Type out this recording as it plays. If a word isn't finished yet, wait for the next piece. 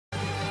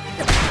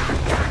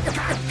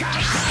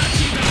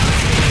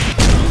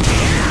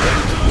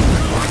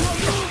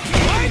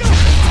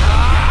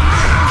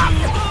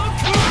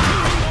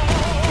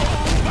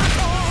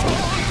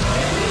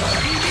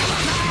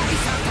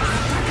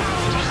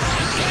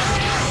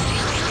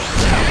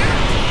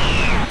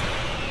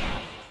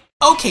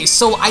Okay,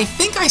 so I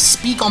think I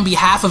speak on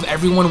behalf of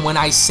everyone when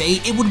I say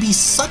it would be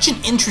such an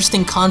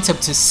interesting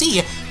concept to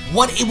see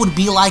what it would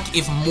be like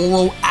if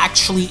Moro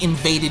actually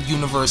invaded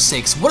Universe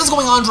 6. What is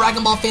going on,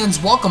 Dragon Ball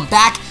fans? Welcome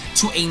back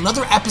to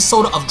another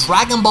episode of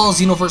Dragon Ball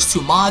Xenoverse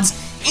 2 mods,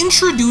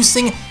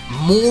 introducing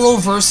Moro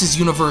versus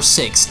Universe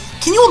 6.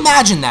 Can you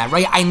imagine that,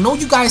 right? I know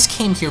you guys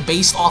came here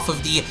based off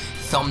of the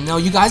thumbnail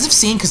you guys have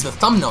seen, because the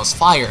thumbnail's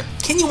fire.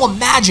 Can you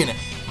imagine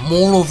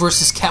Moro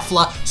versus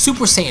Kefla,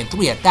 Super Saiyan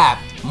 3 at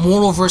that,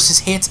 Moro versus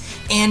Hit,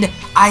 and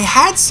I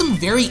had some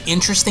very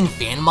interesting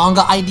fan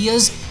manga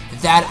ideas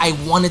that I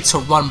wanted to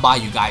run by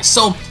you guys.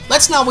 So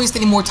let's not waste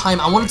any more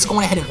time. I wanted to go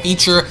ahead and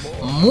feature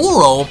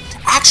Moro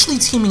actually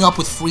teaming up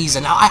with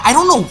Frieza. Now, I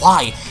don't know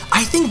why.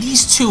 I think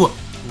these two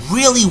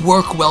really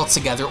work well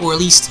together, or at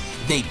least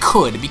they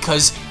could,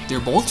 because they're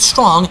both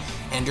strong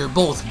and they're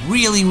both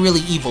really,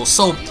 really evil.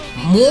 So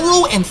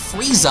Moro and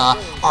Frieza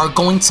are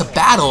going to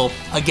battle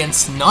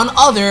against none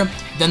other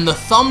than the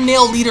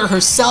thumbnail leader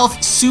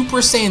herself, Super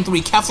Saiyan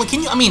 3 Kefla.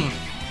 Can you, I mean,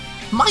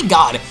 my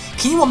god,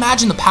 can you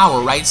imagine the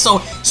power, right? So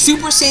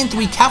Super Saiyan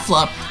 3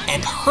 Kefla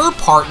and her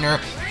partner,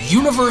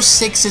 Universe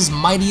 6's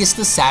mightiest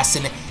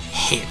assassin,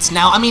 Hit.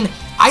 Now, I mean,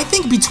 I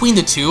think between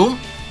the two,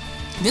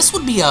 this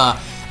would be a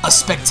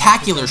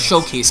spectacular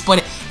showcase,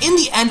 but in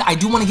the end, I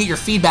do want to get your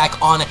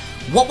feedback on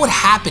what would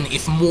happen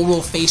if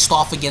Moro faced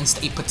off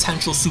against a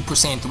potential Super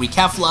Saiyan 3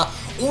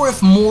 Kefla, or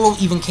if Moro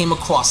even came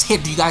across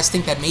Hit. Do you guys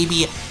think that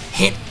maybe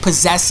Hit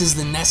possesses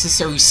the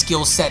necessary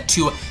skill set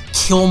to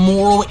kill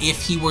Moro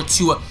if he were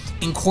to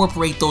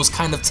incorporate those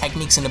kind of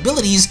techniques and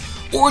abilities,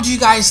 or do you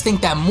guys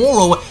think that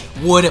Moro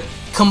would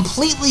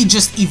completely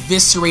just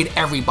eviscerate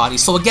everybody?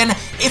 So again,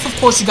 if of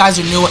course you guys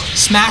are new,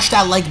 smash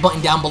that like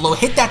button down below,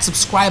 hit that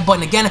subscribe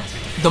button. Again,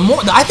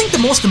 I think the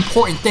most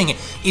important thing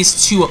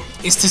is to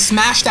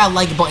smash that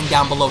like button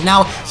down below.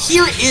 Now,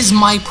 here is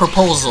my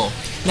proposal.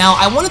 Now,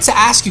 I wanted to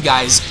ask you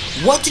guys,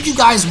 what did you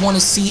guys want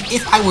to see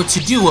if I were to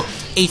do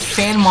a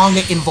fan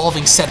manga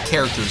involving said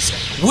characters?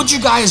 Would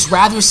you guys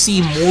rather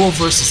see Moro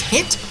versus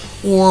Hit,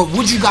 or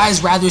would you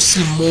guys rather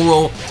see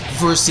Moro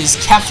versus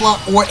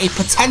Kefla, or a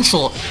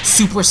potential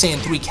Super Saiyan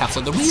 3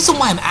 Kefla? The reason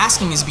why I'm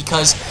asking is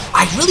because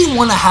I really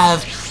want to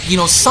have, you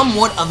know,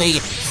 somewhat of a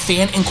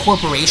fan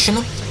incorporation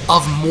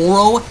of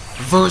Moro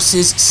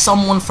versus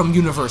someone from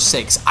Universe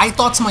 6. I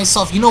thought to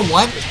myself, you know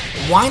what?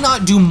 Why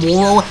not do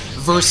Moro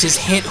versus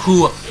Hit,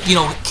 who, you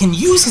know, can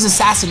use his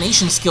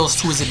assassination skills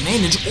to his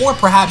advantage, or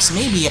perhaps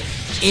maybe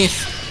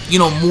if, you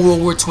know,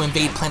 Moro were to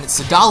invade Planet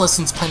Sadala,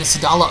 since Planet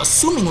Sadala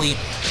assumingly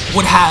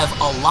would have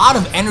a lot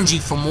of energy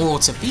for Moro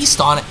to feast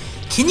on.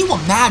 Can you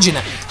imagine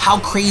how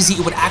crazy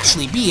it would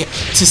actually be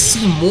to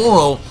see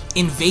Moro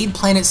invade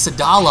Planet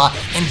Sadala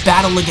and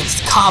battle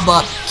against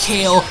Kaba,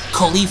 Kale,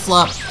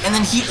 Caulifla, and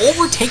then he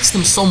overtakes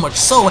them so much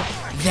so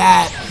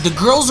that the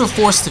girls are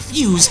forced to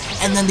fuse,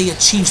 and then they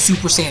achieve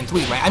Super Saiyan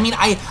 3, right? I mean,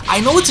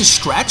 I know it's a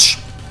stretch,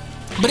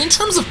 but in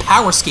terms of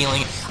power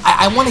scaling,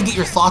 I want to get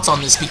your thoughts on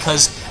this,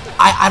 because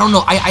I don't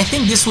know, I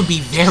think this would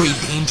be very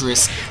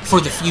dangerous for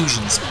the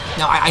fusions.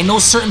 Now, I know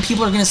certain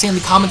people are going to say in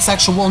the comment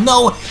section, well,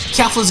 no,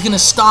 Kefla's going to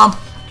stomp.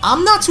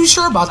 I'm not too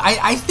sure about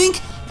it. I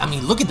think, I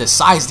mean, look at the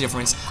size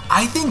difference.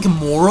 I think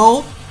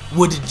Moro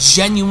would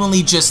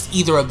genuinely just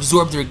either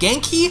absorb their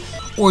Genki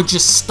or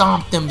just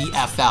stomp them the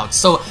F out.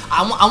 So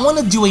I want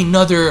to do a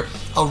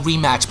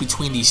rematch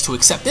between these two,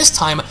 except this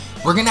time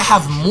we're going to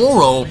have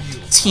Moro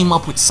team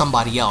up with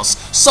somebody else.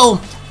 So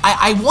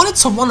I wanted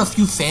to run a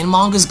few fan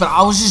mangas, but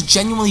I was just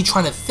genuinely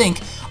trying to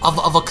think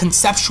of a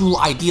conceptual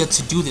idea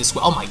to do this.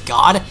 Oh my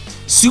god,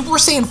 Super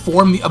Saiyan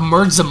 4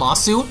 merged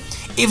Zamasu.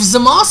 If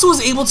Zamasu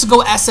was able to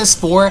go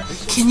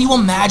SS4, can you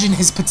imagine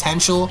his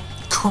potential?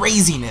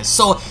 Craziness.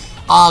 So,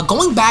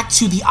 going back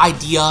to the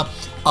idea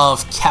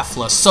of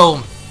Kefla,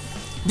 so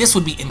this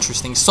would be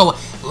interesting. So,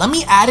 let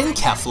me add in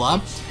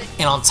Kefla,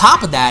 and on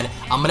top of that,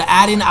 I'm going to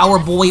add in our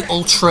boy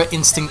Ultra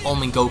Instinct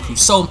OMEN Goku.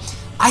 So,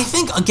 I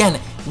think, again,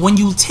 when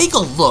you take a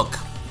look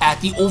at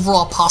the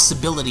overall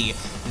possibility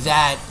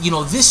that, you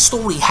know, this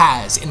story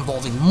has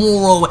involving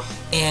Moro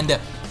and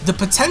the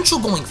potential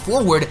going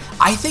forward,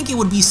 I think it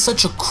would be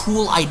such a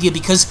cool idea,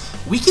 because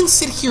we can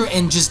sit here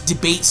and just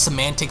debate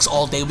semantics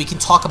all day. We can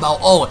talk about,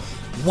 oh,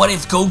 what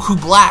if Goku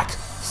Black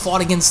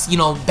fought against, you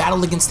know,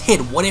 battled against Hit?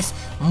 What if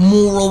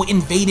Moro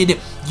invaded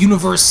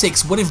Universe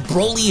 6? What if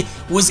Broly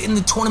was in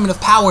the Tournament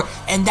of Power?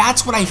 And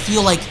that's what I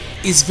feel like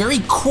is very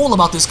cool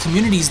about this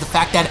community, is the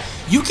fact that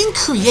you can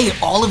create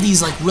all of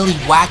these like really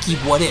wacky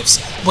what ifs.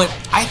 But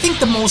I think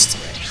the most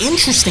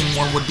interesting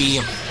one would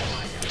be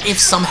if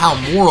somehow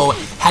Moro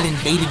had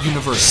invaded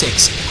Universe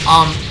 6.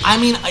 I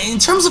mean, in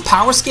terms of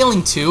power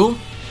scaling too,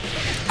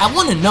 I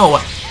want to know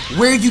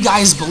where you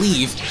guys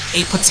believe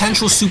a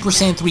potential Super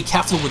Saiyan 3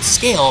 Kefla would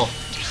scale,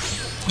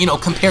 you know,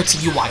 compared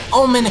to UI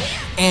Omen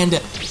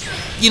and,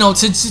 you know,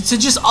 to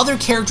just other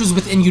characters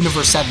within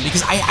Universe 7,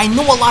 because I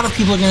know a lot of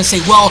people are going to say,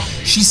 well,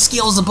 she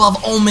scales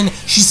above Omen,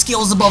 she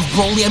scales above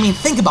Broly. I mean,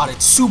 think about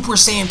it, Super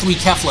Saiyan 3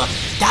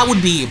 Kefla, that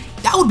would be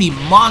That would be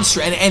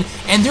monster, and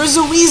there's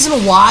a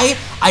reason why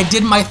I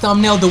did my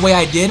thumbnail the way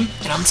I did,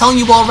 and I'm telling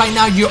you all right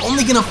now, you're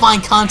only gonna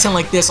find content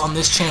like this on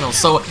this channel.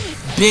 So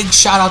big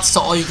shout outs to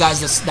all you guys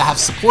that have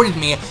supported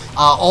me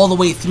all the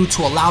way through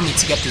to allow me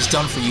to get this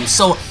done for you.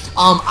 So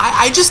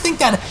I just think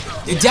that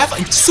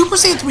Super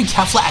Saiyan 3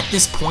 Kefla at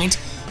this point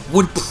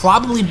would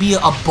probably be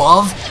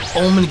above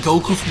OMEN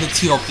Goku from the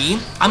TOP.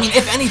 I mean,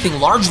 if anything,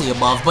 largely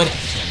above, but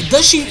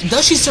does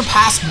she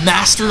surpass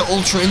Mastered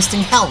Ultra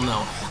Instinct? Hell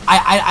no.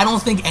 I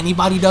don't think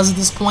anybody does at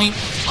this point,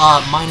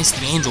 minus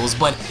the Angels,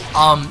 but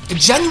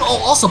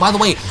also, by the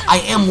way, I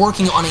am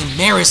working on a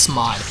Maris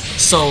mod,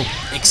 so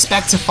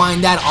expect to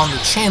find that on the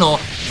channel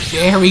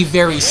very,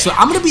 very soon.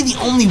 I'm gonna be the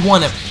only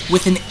one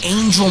with an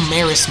Angel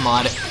Maris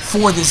mod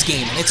for this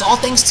game, and it's all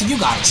thanks to you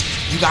guys.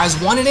 You guys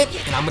wanted it,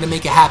 and I'm gonna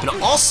make it happen.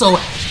 Also,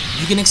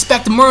 you can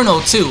expect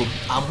Merno too.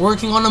 I'm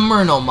working on a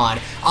Merno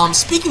mod.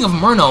 Speaking of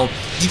Merno,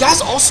 do you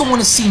guys also want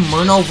to see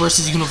Merno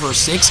versus Xenoverse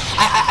 6?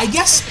 I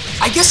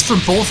guess for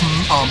both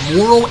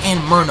Moro and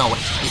Merno,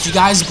 if you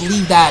guys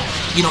believe that,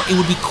 you know, it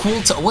would be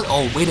cool to. What?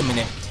 Oh, wait a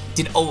minute.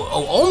 Did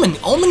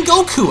OMEN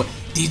Goku?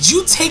 Did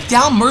you take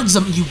down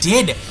Merdzam? You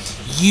did.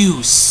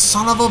 You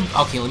son of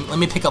a. Okay, let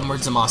me pick up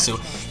Merdzamasu.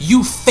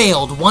 You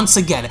failed once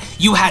again.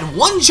 You had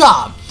one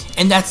job,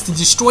 and that's to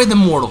destroy the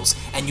mortals,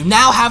 and you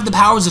now have the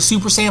powers of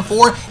Super Saiyan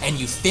 4, and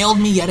you failed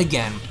me yet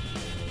again.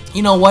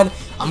 You know what?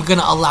 I'm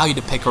gonna allow you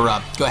to pick her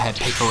up. Go ahead,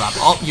 pick her up.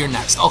 Oh, you're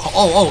next.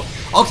 Oh.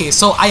 Okay,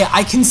 so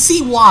I can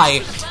see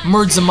why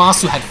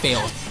Merdzamasu had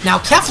failed. Now,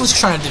 Kefla's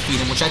trying to defeat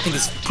him, which I think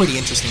is pretty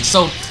interesting.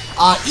 So,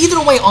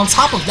 either way, on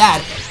top of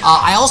that,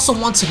 I also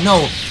want to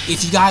know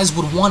if you guys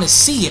would want to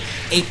see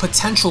a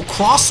potential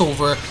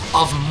crossover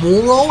of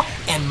Moro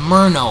and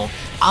Merno.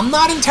 I'm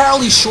not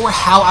entirely sure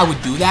how I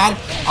would do that.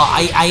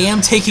 I am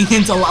taking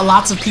into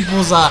lots of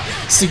people's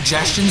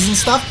suggestions and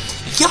stuff.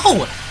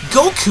 Yo,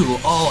 Goku!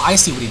 Oh, I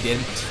see what he did.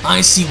 I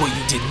see what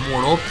you did,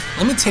 Mortal.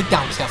 Let me take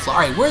down Kefla.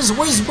 Alright, where's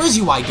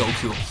UI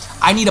Goku?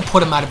 I need to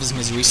put him out of his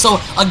misery. So,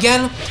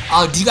 again,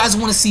 do you guys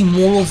want to see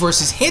Moro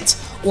versus Hit?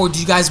 Or do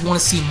you guys want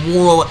to see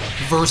Moro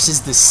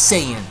versus the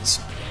Saiyans?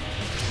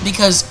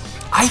 Because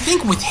I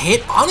think with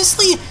Hit,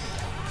 honestly,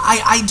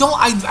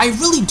 I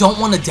really don't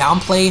want to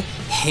downplay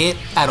Hit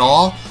at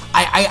all.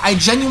 I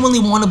genuinely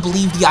want to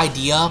believe the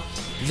idea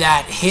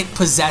that Hit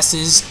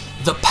possesses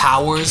the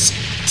powers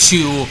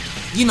to,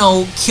 you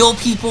know, kill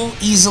people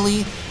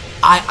easily.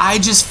 I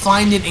just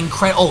find it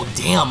incredible. Oh,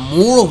 damn,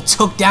 Moro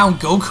took down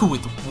Goku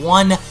with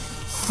one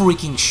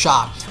freaking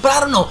shot. But I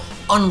don't know,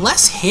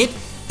 unless Hit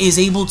is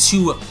able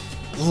to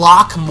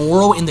lock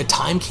Moro in the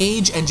time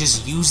cage and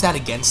just use that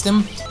against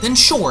him, then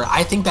sure,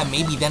 I think that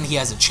maybe then he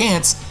has a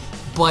chance.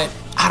 But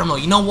I don't know,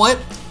 you know what?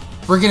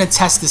 We're gonna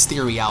test this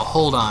theory out.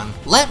 Hold on.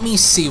 Let me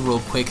see real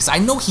quick, because I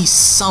know he's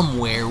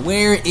somewhere.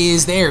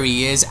 There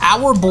he is.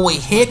 Our boy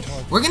Hit.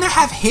 We're gonna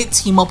have Hit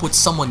team up with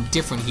someone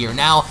different here.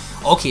 Now,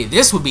 okay,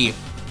 this would be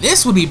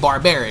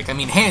barbaric. I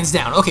mean, hands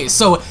down. Okay,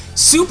 so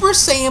Super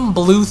Saiyan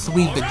Blue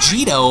 3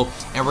 Vegito,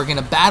 and we're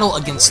gonna battle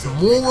against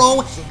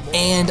Moro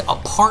and a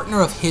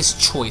partner of his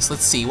choice.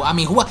 Let's see. I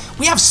mean,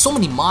 we have so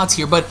many mods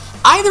here, but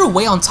either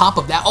way, on top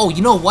of that, oh,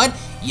 you know what?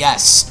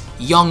 Yes.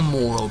 Young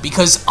Moro,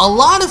 because a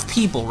lot of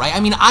people, right? I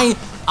mean,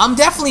 I'm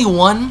definitely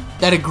one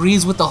that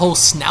agrees with the whole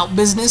snout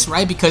business,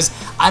 right? Because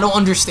I don't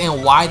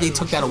understand why they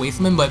took that away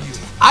from him, but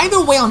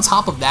either way, on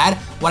top of that,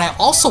 what I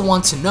also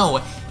want to know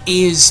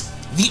is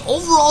the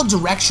overall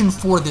direction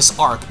for this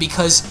arc,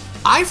 because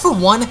I, for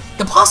one,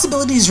 the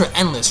possibilities are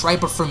endless, right?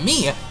 But for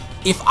me,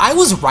 if I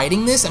was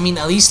writing this, I mean,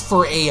 at least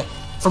from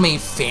a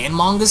fan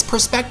manga's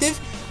perspective,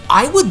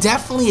 I would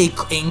definitely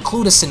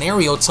include a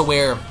scenario to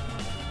where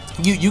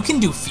you can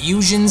do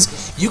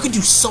fusions, you can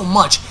do so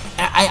much.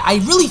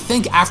 I really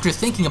think, after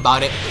thinking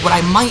about it, what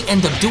I might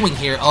end up doing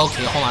here,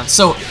 okay, hold on,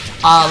 so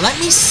let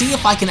me see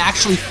if I can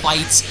actually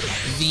fight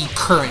the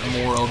current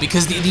Moro,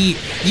 because the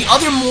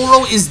other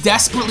Moro is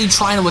desperately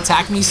trying to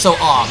attack me, so,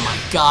 oh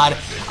my god.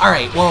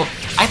 Alright, well,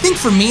 I think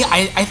for me,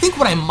 I think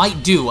what I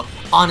might do,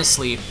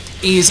 honestly,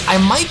 is I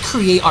might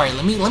create, alright,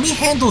 let me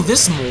handle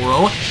this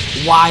Moro,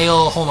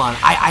 while, hold on,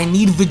 I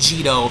need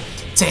Vegito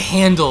to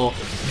handle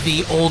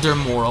the older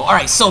Moro.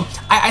 Alright, so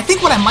I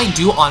think what I might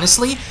do,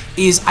 honestly,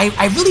 is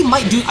I really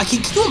might do,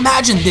 can you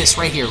imagine this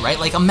right here, right?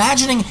 Like,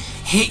 imagining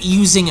Hit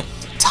using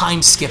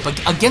time skip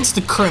against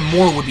the current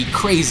Moro would be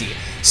crazy.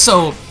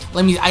 So,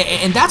 let me,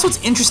 and that's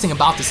what's interesting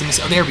about this. Let me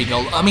see, oh, there we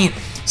go. I mean,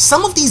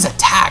 some of these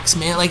attacks,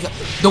 man, like,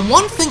 the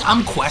one thing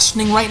I'm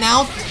questioning right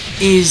now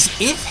is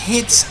if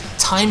Hit's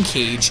time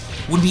cage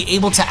would be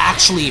able to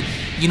actually,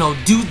 you know,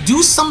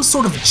 do some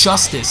sort of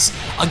justice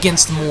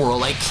against Moro.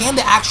 Like, can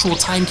the actual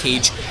time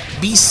cage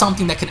be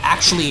something that could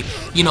actually,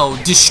 you know,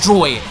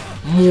 destroy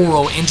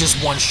Moro in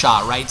just one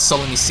shot, right? So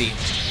let me see.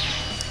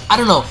 I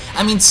don't know.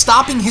 I mean,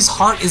 stopping his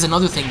heart is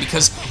another thing,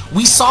 because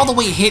we saw the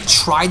way Hit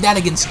tried that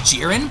against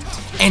Jiren,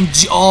 and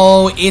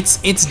oh,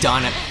 it's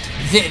done.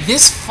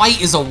 This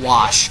fight is a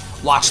wash.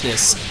 Watch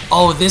this.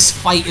 Oh, this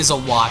fight is a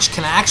wash.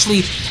 Can I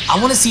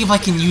want to see if I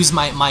can use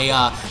my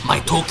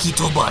Toki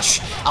Tobash.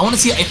 I want to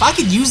see if I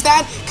could use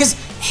that, because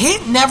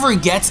Hit never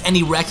gets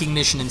any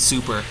recognition in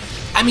Super.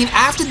 I mean,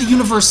 after the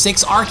Universe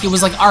 6 arc, it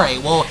was like,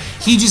 alright, well,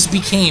 he just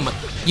became,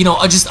 you know,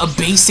 just a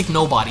basic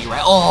nobody,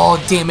 right?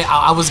 Oh, damn it,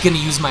 I was gonna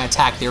use my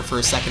attack there for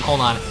a second, hold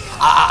on.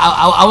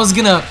 I was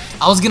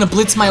gonna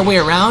blitz my way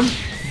around,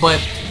 but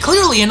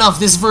clearly enough,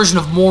 this version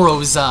of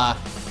Moro's,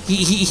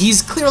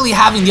 he's clearly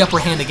having the upper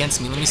hand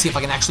against me. Let me see if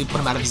I can actually put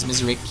him out of his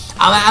misery.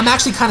 I'm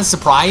actually kind of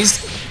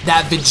surprised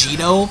that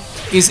Vegito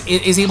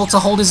is able to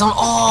hold his own.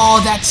 Oh,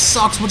 that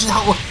sucks, which is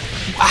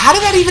how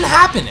did that even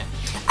happen?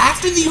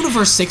 After the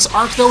Universe 6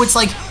 arc, though, it's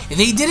like,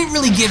 they didn't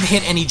really give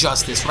Hit any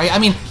justice, right? I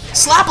mean,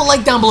 slap a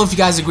like down below if you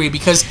guys agree,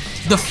 because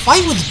the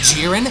fight with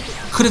Jiren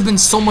could have been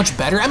so much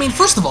better. I mean,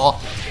 first of all,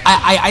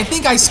 I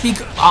think I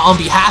speak on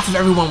behalf of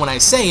everyone when I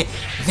say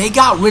they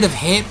got rid of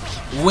Hit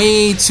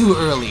way too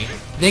early.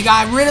 They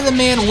got rid of the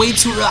man way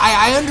too early.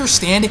 I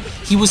understand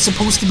he was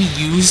supposed to be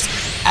used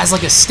as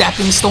like a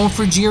stepping stone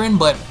for Jiren,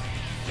 but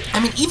I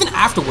mean, even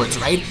afterwards,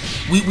 right,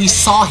 we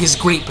saw his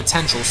great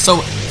potential. So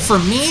for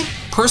me,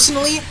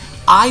 personally,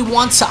 I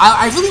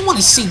really want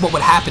to see what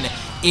would happen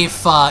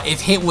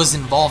if Hit was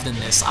involved in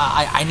this.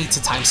 I need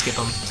to time skip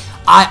him.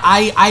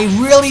 I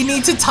really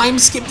need to time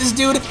skip this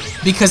dude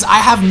because I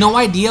have no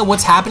idea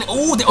what's happening.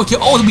 Oh, okay.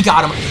 Oh, we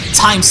got him.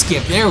 Time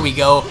skip. There we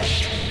go.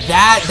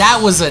 That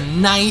was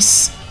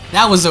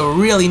a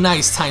really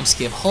nice time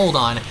skip. Hold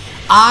on.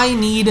 I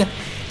need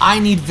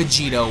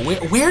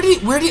Vegito. Where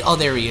did? Oh,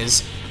 there he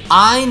is.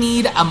 I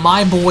need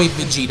my boy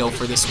Vegito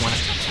for this one.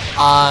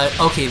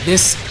 Okay.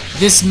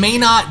 This may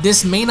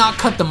not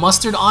cut the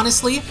mustard,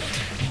 honestly,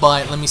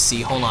 but let me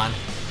see. Hold on.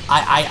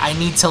 I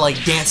need to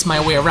like dance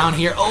my way around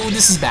here. Oh,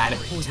 this is bad.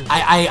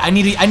 I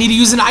need to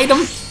use an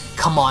item.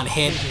 Come on,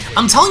 Hit.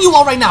 I'm telling you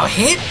all right now,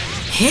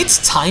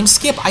 Hit's time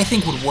skip I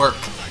think would work,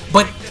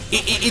 but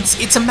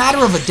it's a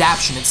matter of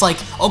adaptation. It's like,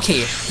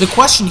 okay, the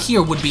question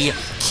here would be,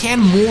 can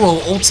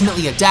Moro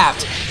ultimately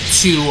adapt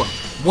to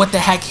what the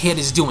heck Hit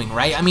is doing,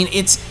 right? I mean,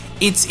 it's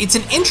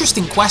an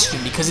interesting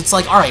question because it's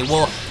like, all right,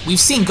 well, we've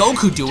seen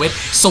Goku do it,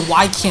 so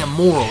why can't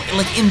Moro?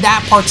 Like, in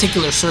that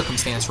particular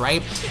circumstance,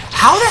 right?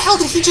 How the hell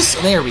did he just,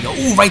 there we go,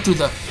 ooh, right through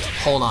the,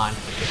 hold on.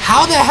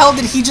 How the hell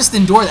did he just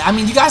endure that? I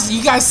mean, you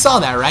guys saw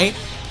that, right?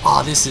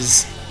 Oh, this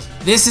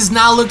is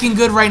not looking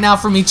good right now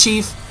for me,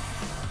 Chief.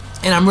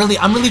 And I'm really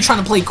trying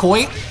to play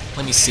coy.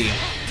 Let me see.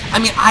 I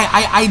mean,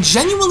 I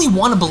genuinely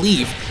want to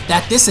believe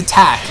that this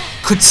attack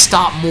could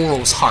stop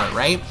Moro's heart,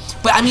 right?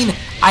 But I mean,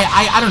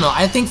 I don't know.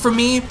 I think for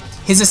me,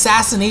 his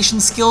assassination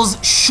skills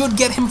should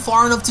get him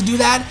far enough to do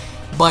that.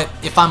 But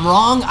if I'm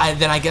wrong,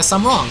 then I guess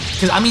I'm wrong.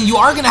 Because I mean, you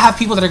are gonna have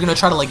people that are gonna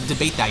try to like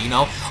debate that, you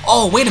know?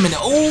 Oh, wait a minute.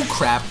 Oh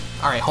crap.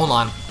 All right, hold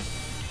on.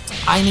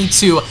 I need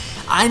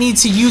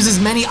to use as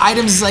many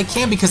items as I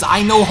can because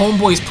I know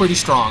Homeboy is pretty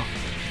strong.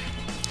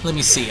 Let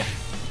me see.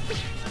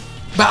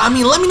 But I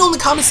mean, let me know in the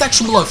comment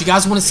section below if you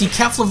guys want to see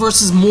Kefla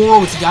versus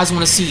Moro, if you guys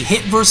want to see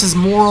Hit versus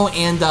Moro,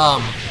 and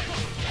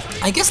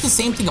I guess the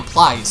same thing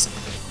applies.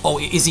 Oh,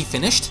 is he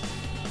finished?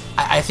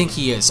 I think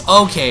he is.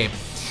 Okay.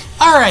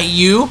 Alright,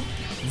 you.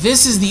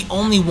 This is the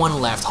only one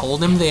left.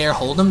 Hold him there,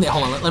 hold him there.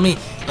 Hold on, let me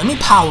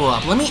power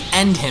up. Let me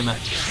end him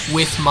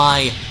with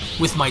my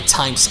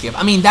time skip.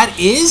 I mean, that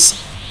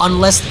is,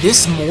 unless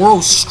this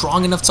Moro's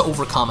strong enough to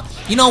overcome.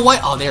 You know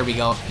what? Oh, there we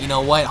go. You know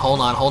what? Hold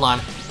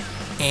on.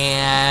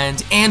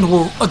 And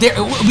we're, oh, there,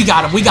 we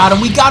got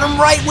him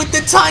right with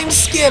the time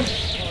skip.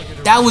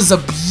 That was a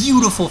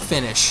beautiful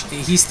finish.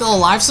 He's still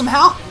alive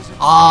somehow?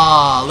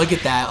 Ah, look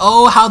at that.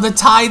 Oh, how the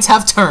tides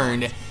have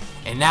turned.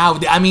 And now,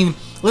 I mean,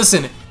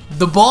 listen,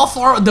 the ball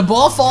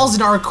falls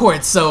in our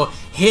court, so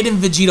Hit and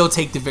Vegito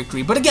take the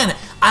victory. But again,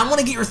 I want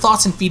to get your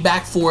thoughts and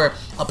feedback for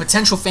a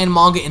potential fan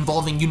manga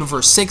involving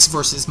Universe 6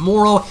 versus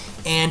Moro.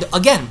 And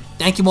again,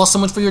 thank you all so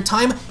much for your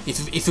time.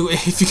 If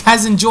you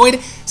guys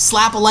enjoyed,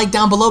 slap a like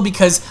down below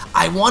because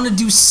I want to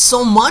do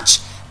so much,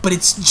 but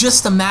it's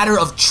just a matter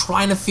of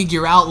trying to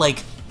figure out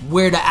like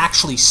where to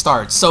actually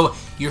start. So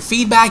your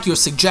feedback, your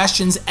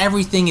suggestions,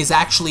 everything is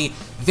actually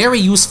very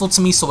useful to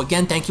me. So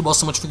again, thank you all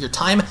so much for your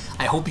time.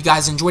 I hope you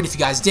guys enjoyed. If you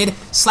guys did,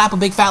 slap a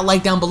big fat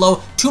like down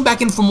below. Tune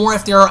back in for more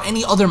if there are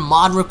any other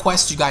mod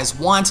requests you guys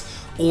want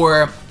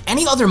or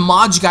any other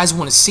mods you guys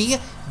want to see,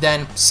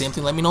 then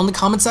simply let me know in the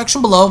comment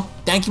section below.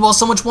 Thank you all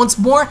so much once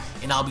more,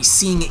 and I'll be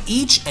seeing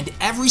each and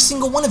every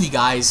single one of you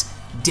guys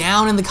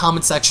down in the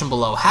comment section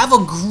below. Have a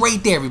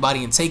great day,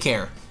 everybody, and take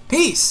care.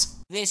 Peace!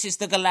 This is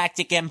the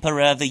Galactic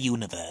Emperor of the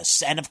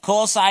Universe, and of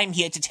course I'm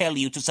here to tell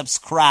you to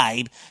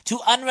subscribe to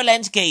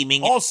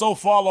UnrealEntGaming. Also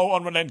follow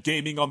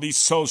UnrealEntGaming on these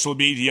social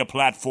media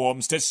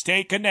platforms to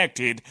stay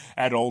connected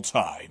at all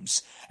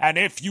times. And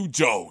if you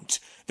don't,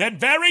 then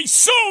very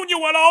soon you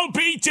will all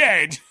be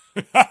dead!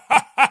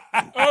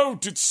 Oh,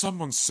 did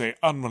someone say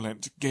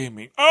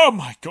UnrealEntGaming? Oh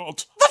my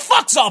god. The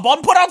fuck,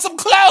 Zarbon? Put on some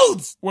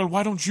clothes! Well,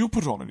 why don't you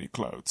put on any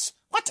clothes?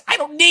 What? I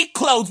don't need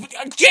clothes.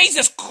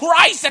 Jesus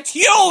Christ, that's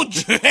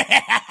huge!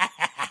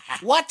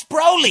 What,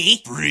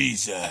 Broly?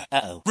 Freezer.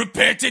 Uh-oh.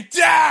 Prepare to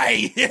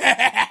die!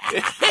 UnrealEntGaming,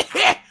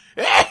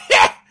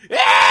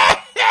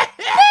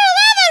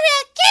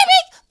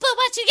 but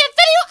once you get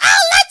video,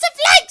 lots of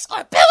likes,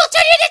 or Bill will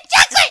turn you into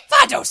chocolate!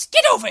 Fado,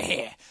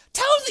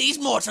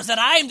 shows that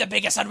I'm the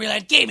biggest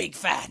UnrealEntGaming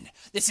fan.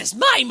 This is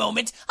my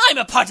moment. I'm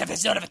a part of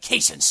his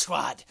notification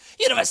squad.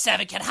 Universe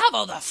 7 can have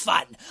all the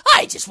fun.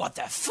 I just want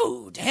the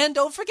food. And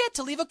don't forget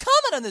to leave a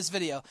comment on this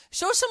video.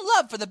 Show some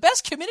love for the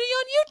best community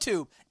on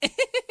YouTube.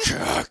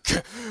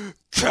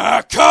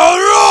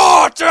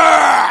 Kakarot!